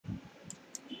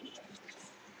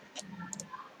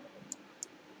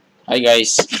Hi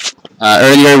guys.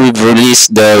 Earlier we've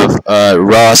released the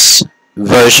ROS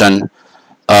version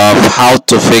of how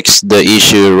to fix the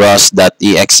issue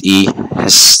Ros.exe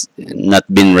has not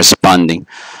been responding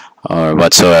or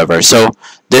whatsoever. So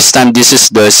this time this is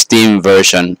the Steam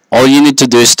version. All you need to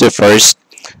do is to first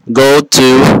go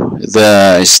to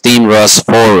the Steam ROS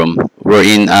forum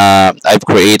wherein I've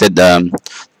created a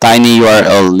tiny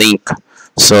URL link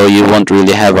so you won't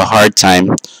really have a hard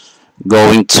time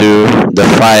going to the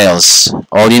files.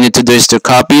 All you need to do is to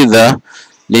copy the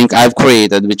link I've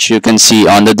created, which you can see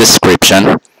on the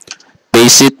description,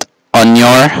 paste it on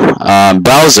your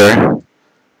browser,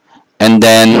 and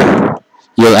then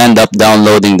you'll end up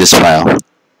downloading this file.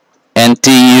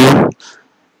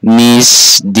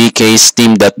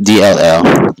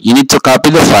 Ntunisdksteam.dll. You need to copy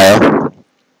the file.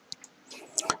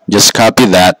 Just copy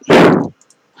that.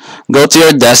 Go to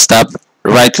your desktop,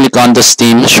 right click on the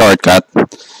Steam shortcut,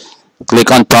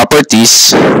 click on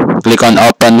Properties, click on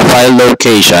Open File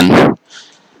Location,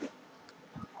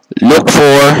 look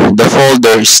for the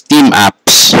folder Steam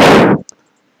Apps,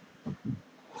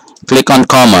 click on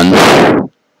Common,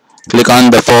 click on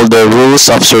the folder Rules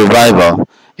of Survival,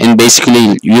 and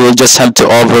basically you will just have to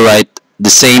overwrite the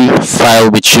same file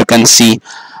which you can see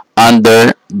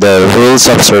under the Rules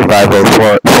of Survival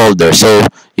folder. So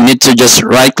you need to just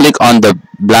right click on the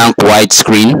blank white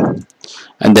screen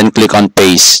and then click on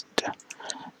Paste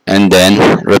and then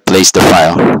replace the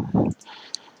file.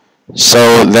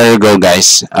 So there you go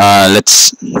guys.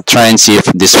 Let's try and see if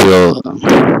this will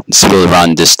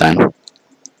run this time.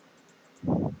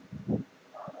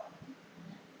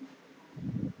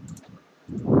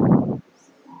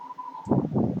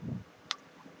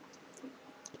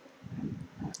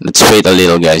 Let's wait a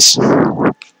little guys.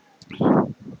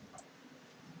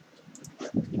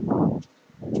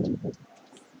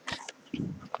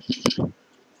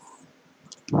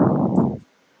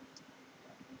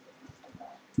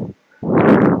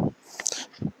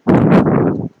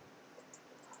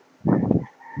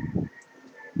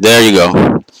 There you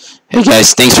go. Hey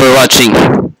guys, thanks for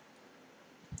watching.